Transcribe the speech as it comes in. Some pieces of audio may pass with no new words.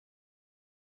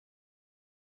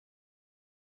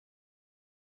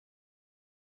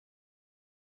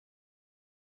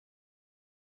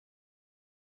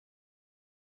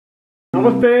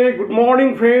Namaste, good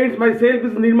morning friends. Myself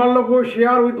is Nirmalya Ghosh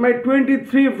here with my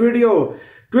 23 video.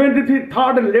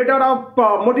 23rd letter of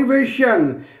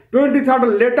motivation,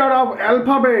 23rd letter of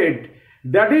alphabet.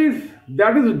 That is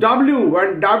W,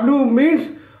 and W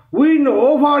means win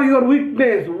over your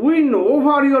weakness. Win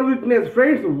over your weakness,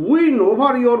 friends. Win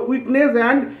over your weakness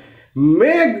and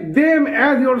make them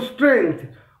as your strength.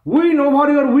 Win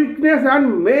over your weakness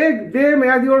and make them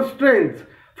as your strength.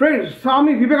 Friends,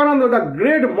 Swami Vivekananda, the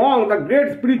great monk, the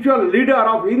great spiritual leader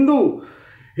of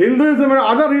Hinduism and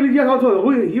other religions also,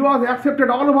 he was accepted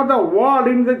all over the world.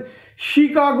 In the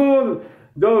Chicago,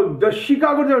 the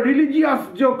Chicago religious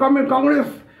congress,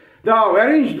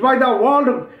 arranged by the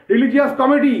World Religious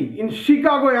Committee in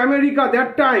Chicago, America.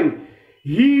 That time,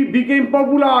 he became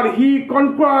popular. He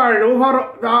conquered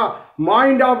over the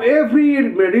mind of every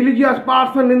religious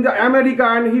person in the America,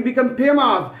 and he became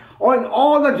famous. On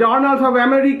all the journals of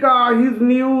America, his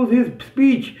news, his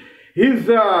speech, his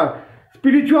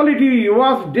spirituality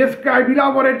was described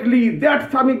elaborately. That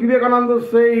Swami Vivekananda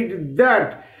said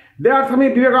that. Swami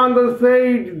Vivekananda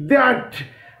said that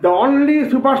the only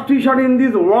superstition in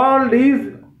this world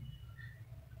is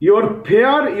your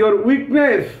fear, your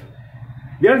weakness.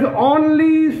 There is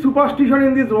only superstition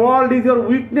in this world is your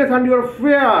weakness and your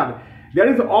fear. There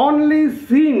is only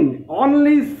sin,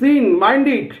 mind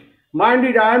it. Mind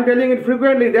it, I am telling it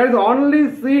frequently. There is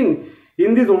only sin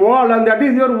in this world, and that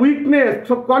is your weakness.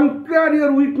 So conquer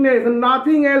your weakness and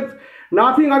nothing else,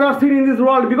 nothing other sin in this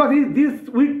world, because this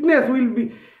weakness will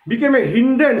become a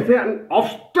hindrance, an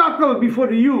obstacle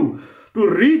before you to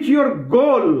reach your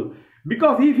goal.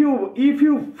 Because if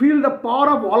you feel the power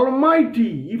of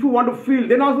Almighty, if you want to feel,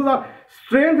 then also the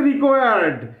strength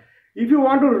required. If you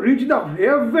want to reach the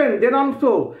heaven, then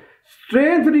also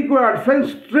strength required.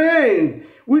 Friends, strength.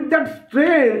 With that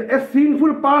strength, a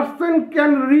sinful person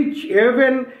can reach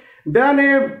heaven than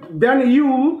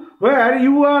you, where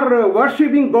you are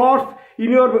worshipping gods in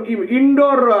your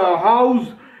indoor house,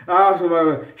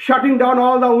 shutting down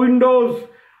all the windows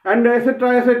and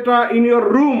etc. in your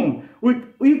room with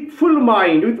full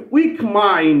mind, with weak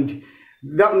mind.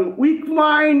 The weak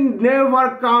mind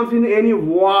never comes in any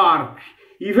work.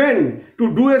 Even to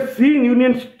do a sin, you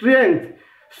need strength.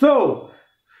 So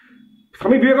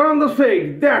Swami Vivekananda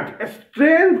said that a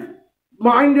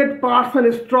strong-minded person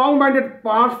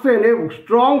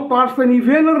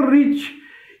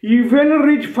even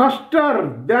reach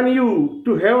faster than you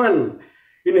to heaven,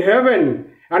 in heaven.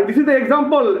 And this is the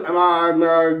example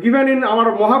given in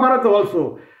our Mahabharata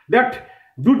also, that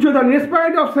Duryodhana, in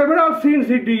spite of several sins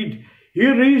he did, he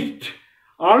reached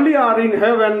earlier in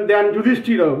heaven than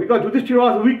Yudhishthira, because Yudhishthira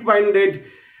was weak-minded.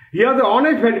 He was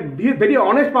very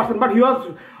honest person, but he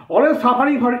was always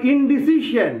suffering for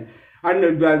indecision.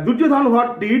 And Duryodhana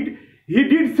what did? He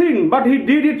did sin, but he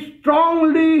did it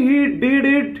strongly. He did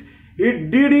it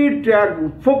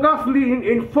focusedly,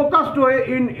 in focused way,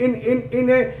 in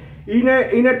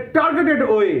a targeted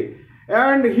way.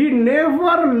 And he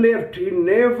never left. He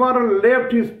never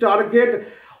left his target,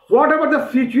 whatever the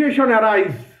situation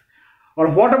arises, or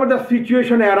whatever the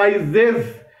situation arises,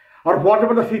 or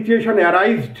whatever the situation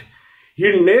arised. He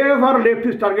never left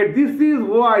his target. This is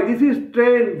why, this is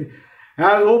strength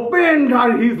has opened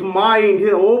his mind. He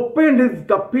has opened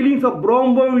the feelings of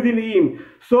Brahma within him.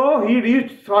 So he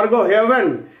reached Sarga,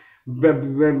 heaven,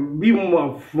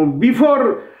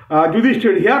 before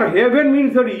Yudhishthira. Here, heaven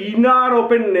means your inner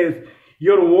openness,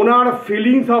 your inner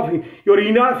feelings of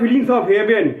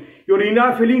heaven, your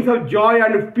inner feelings of joy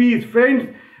and peace. Friends,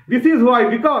 this is why,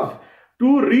 because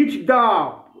to reach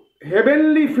the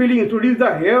heavenly feelings, to reach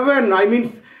the heaven, I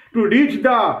mean to reach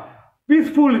the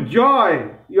peaceful joy.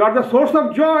 You are the source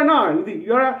of joy now.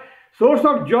 You are a source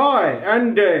of joy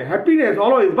and happiness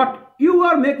always. But you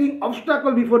are making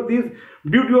obstacle before this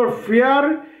due to your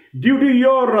fear, due to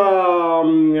your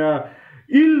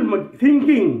ill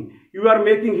thinking. You are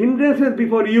making hindrances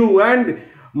before you. And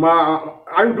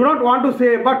I do not want to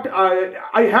say, but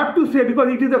I have to say,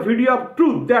 because it is a video of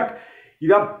truth, that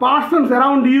the persons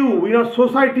around you in your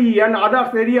society and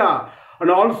others area, and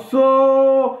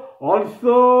also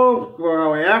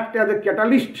act as a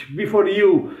catalyst before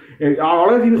you, are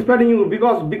always inspiring you,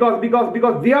 because they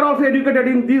are also educated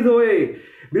in this way.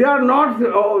 They are not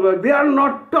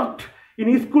taught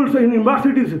in schools and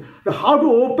universities how to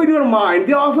open your mind.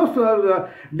 They also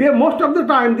most of the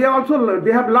time they have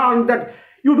learned that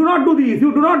you do not do this,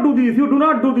 you do not do this, you do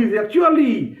not do this.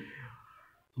 Actually,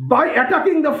 by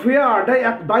attacking the fear,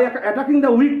 by attacking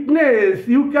the weakness,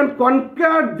 you can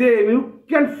conquer them. You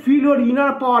can feel your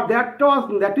inner power. That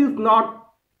is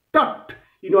not taught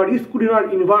in our school, in our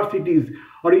universities,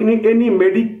 or in any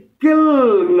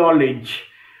medical knowledge.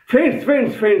 Friends,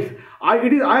 I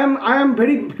am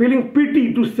very feeling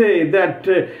pity to say that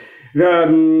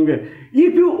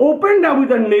if you open up with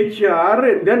the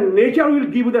nature, then nature will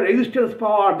give you the resistance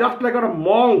power, just like a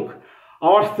monk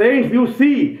or saints. You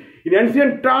see, in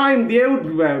ancient time they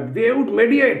would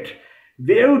meditate,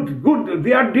 they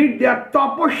did their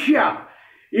tapasya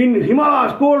in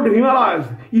Himalayas, cold Himalayas.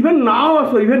 Even now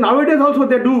also, even nowadays also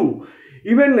they do.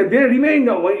 Even they remain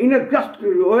in just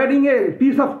wearing a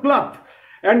piece of cloth,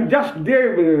 and just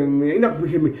they in a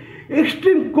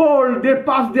extreme cold they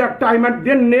pass their time, and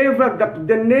they never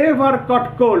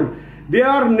caught cold. They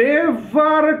are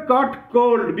never caught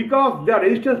cold because their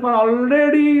resistance power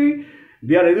already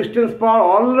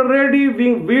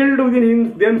being built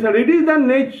within themselves. It is the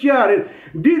nature.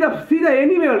 See the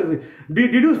animals.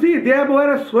 Did you see they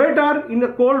wear a sweater in the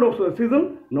cold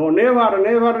season? No,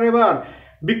 never.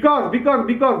 Because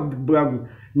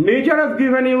nature has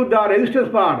given you the resistance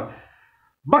power.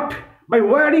 But by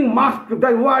wearing masks,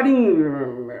 by wearing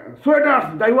sweaters,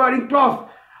 by wearing clothes,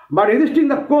 by resisting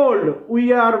the cold,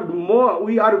 we are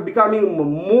becoming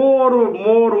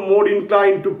more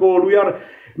inclined to cold. We are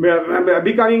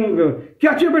becoming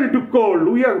catchable to cold.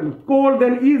 We are cold,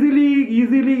 then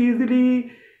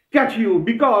easily catch you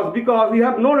because you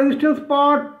have no resistance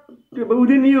power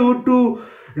within you to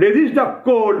resist the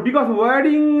cold. Because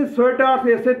wearing sweaters,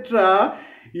 etc.,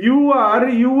 you are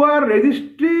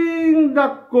resisting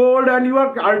the cold, and you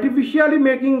are artificially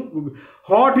making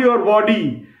hot your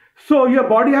body. So your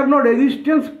body have no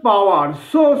resistance power.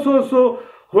 So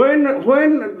when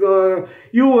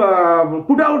you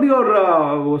put out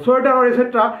your sweater or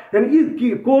etc., then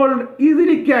cold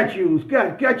easily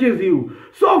catches you.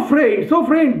 So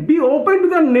friend, be open to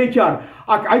the nature.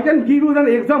 I can give you an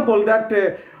example that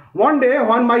one day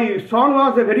when my son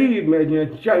was a very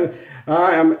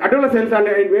adolescent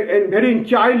and very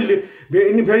child,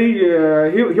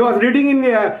 he was reading in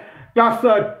class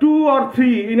 2 or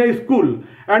 3 in a school,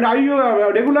 and I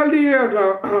regularly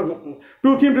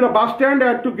took him to the bus stand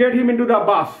to get him into the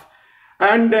bus.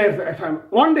 And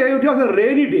one day it was a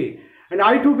rainy day, and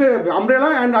I took an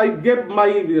umbrella and I gave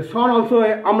my son also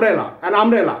an umbrella.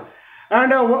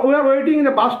 And we were waiting in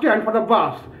the bus stand for the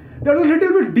bus. There was a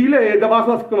little bit delay. The bus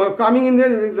was coming in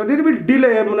a little bit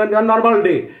delay on a normal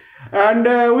day, and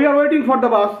we are waiting for the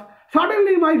bus.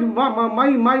 Suddenly, my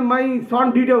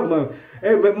son did a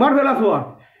marvelous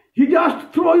work. He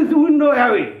just threw his window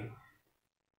away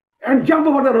and jump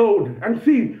over the road and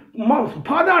see,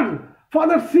 father,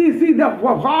 see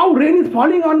how rain is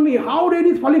falling on me.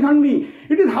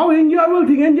 It is how enjoyable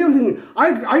thing.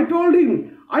 I told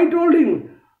him,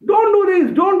 don't do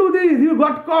this. You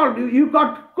got cold.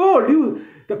 You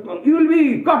will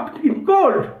be caught in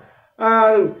cold.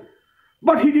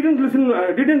 But he didn't listen.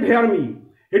 Didn't hear me.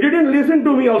 He didn't listen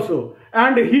to me also.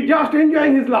 And he just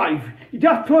enjoying his life. He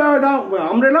just threw away the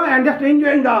umbrella and just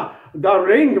enjoying the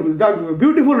rain, the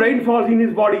beautiful rainfalls in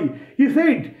his body. He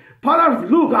said, Father,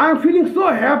 look, I am feeling so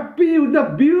happy with the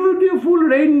beautiful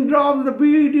raindrops, the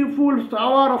beautiful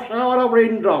shower of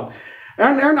raindrops.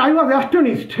 And I was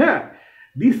astonished.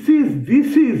 This is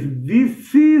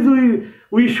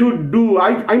we should do.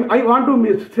 I want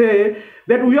to say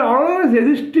that we are always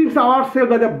resisting ourselves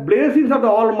by the blessings of the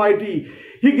Almighty.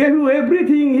 He gave you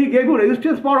everything. He gave you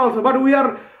resistance power also. But we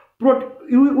are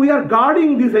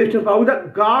guarding this resistance power. We are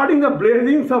guarding the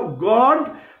blessings of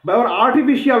God by our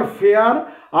artificial fear,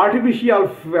 artificial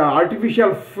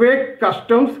fake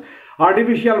customs,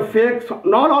 artificial fake.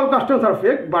 Not all customs are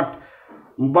fake, but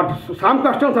some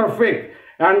customs are fake.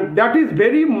 And that is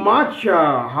very much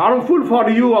harmful for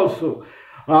you also.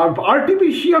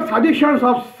 Artificial suggestions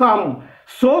of some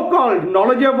so-called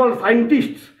knowledgeable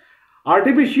scientists,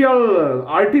 artificial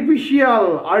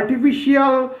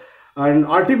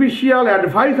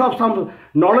advice of some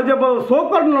so-called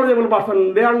knowledgeable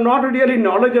person. They are not really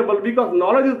knowledgeable because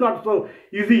knowledge is not so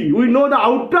easy. We know the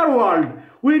outer world.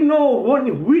 We know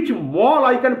which mall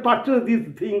I can purchase this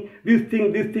thing.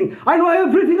 I know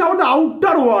everything about the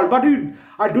outer world, but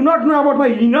I do not know about my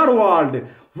inner world,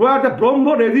 where the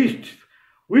Brahma resists.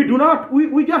 We just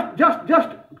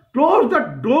close the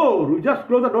door. We just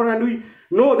close the door, and we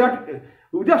know that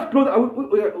we just close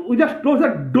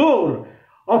the door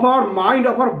of our mind,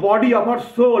 of our body, of our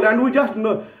soul, and we just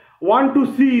want to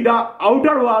see the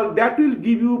outer world. That will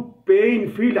give you pain,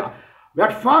 feel.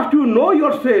 At first you know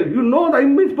yourself, you know the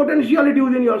immense potentiality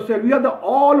within yourself. You have the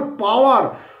all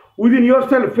power within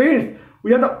yourself, friends.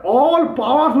 We have the all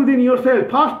powers within yourself.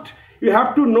 First, you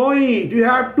have to know it. You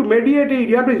have to meditate it.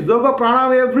 You have to yoga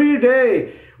pranam every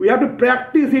day. We have to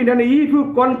practice it, and if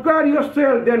you conquer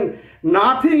yourself, then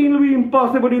nothing will be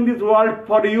impossible in this world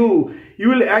for you. You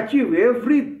will achieve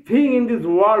everything in this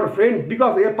world, friends,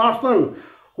 because a person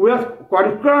who has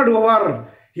conquered over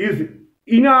his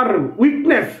inner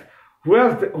weakness, who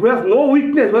has no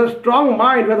weakness, who has a strong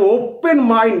mind, who has an open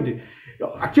mind.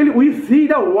 Actually, we see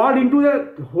the world into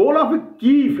the whole of a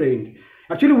key, friend.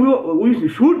 Actually, we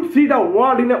should see the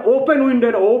world in an open window,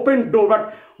 an open door,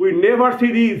 but we never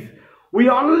see this. We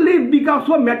only become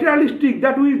so materialistic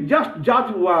that we just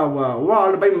judge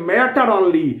world by matter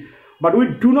only. But we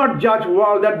do not judge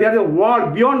world, that there is a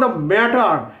world beyond the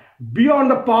matter, beyond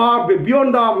the power,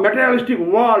 beyond the materialistic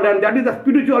world, and that is the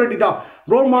spirituality, the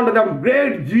Brahman, the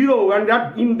great zero, and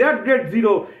that in that great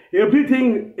zero,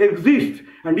 everything exists.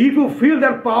 And if you feel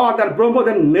that power, that Brahma,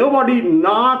 then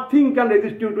nothing can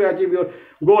resist you to achieve your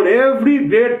goal. Every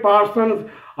great person,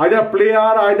 either player,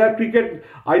 either cricket,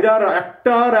 either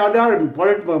actor, either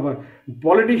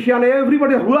politician,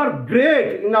 everybody who are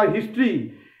great in our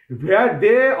history, where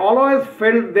they always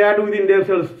felt that within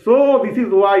themselves. So this is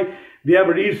why they have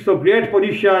reached so great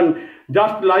position,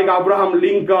 just like Abraham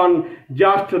Lincoln,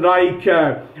 just like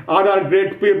other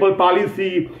great people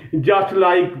policy, just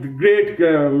like great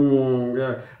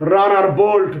runner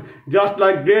Bolt, just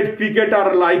like great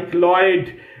cricketer like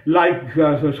Lloyd, like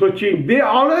Sachin. They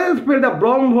always feel the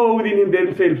Brahma within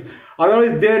themselves.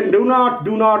 Otherwise, they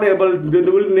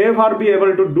will never be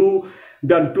able to do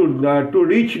to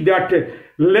reach that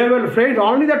level, friends.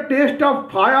 Only the taste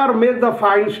of fire makes the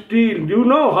fine steel. Do you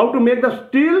know how to make the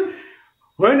steel?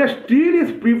 When a steel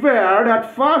is prepared,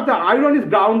 at first the iron is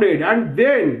grounded, and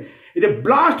then in a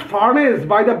blast furnace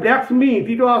by the blacksmith,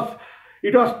 it was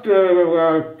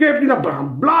kept in the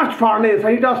blast furnace,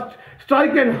 and it was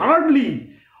striken hardly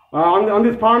on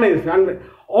this furnace, and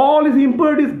all its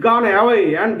impurities gone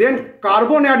away, and then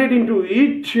carbon added into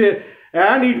it,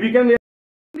 and it became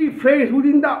friends,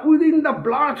 within the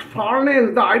blast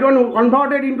furnace, the iron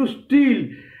converted into steel.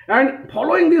 And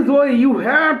following this way, you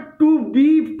have to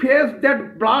face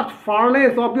that blast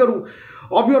furnace of your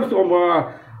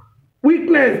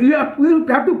weakness. You have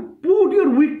to put your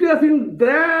weakness in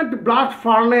that blast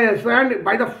furnace, and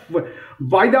by the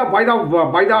fire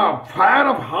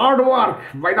of hard work,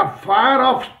 by the fire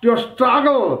of your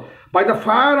struggle, by the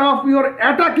fire of your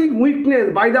attacking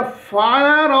weakness, by the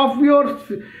fire of your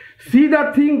see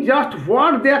the thing just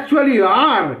what they actually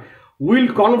are, will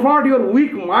convert your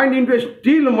weak mind into a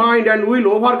steel mind, and will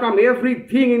overcome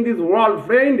everything in this world,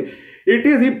 friend. It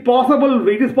is impossible.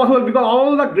 It is possible because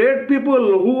all the great people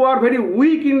who are very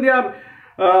weak in their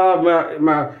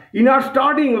inner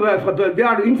starting,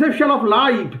 their inception of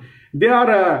life,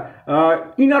 their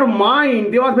inner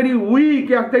mind, they was very weak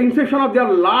at the inception of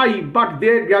their life, but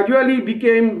they gradually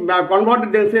became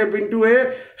converted themselves into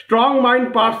a strong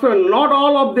mind person. Not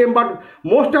all of them, but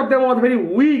most of them was very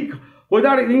weak,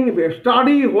 whether in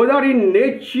study, whether in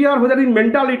nature, whether in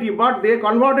mentality, but they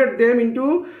converted them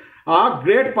into a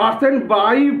great person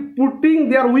by putting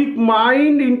their weak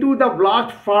mind into the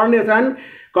blast furnace and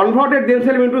converted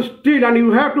themselves into steel. And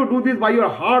you have to do this by your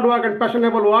hard work and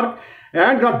passionable work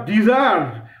and the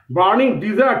desire, burning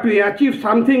desire to achieve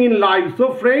something in life.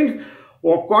 So friends,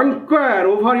 conquer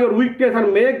over your weakness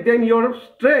and make them your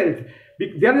strength.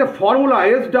 There is a formula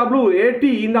SWAT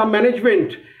in the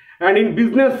management and in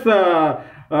business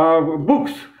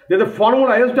books. There's a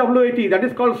formula SWAT that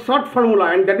is called SWOT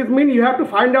formula, and that is mean you have to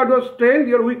find out your strength,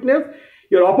 your weakness,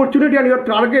 your opportunity and your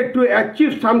target to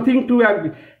achieve something, to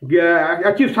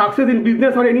achieve success in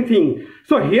business or anything.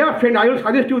 So here, friend, I will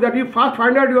suggest you that you first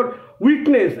find out your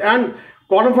weakness and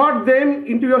convert them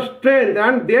into your strength,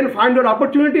 and then find your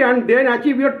opportunity and then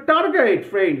achieve your target,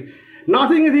 friend.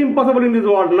 Nothing is impossible in this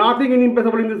world. Nothing is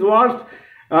impossible in this world.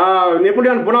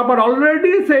 Napoleon Bonaparte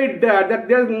already said that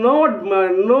there is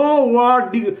no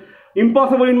word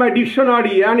impossible in my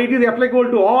dictionary, and it is applicable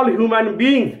to all human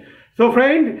beings. So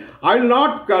friend, I will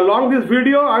not long this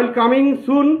video. I will coming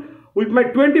soon with my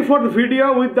 24th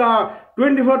video with the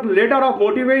 24th letter of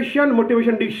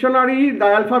motivation dictionary, the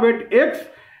alphabet X.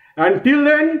 Until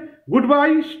then,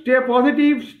 goodbye, stay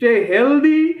positive, stay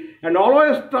healthy, and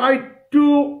always try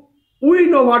to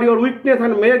win over your weakness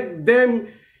and make them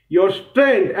your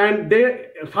strength, and they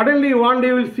suddenly one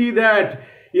day will see that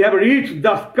you have reached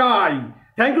the sky.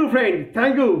 Thank you, friend.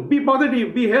 Thank you. Be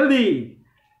positive, be healthy.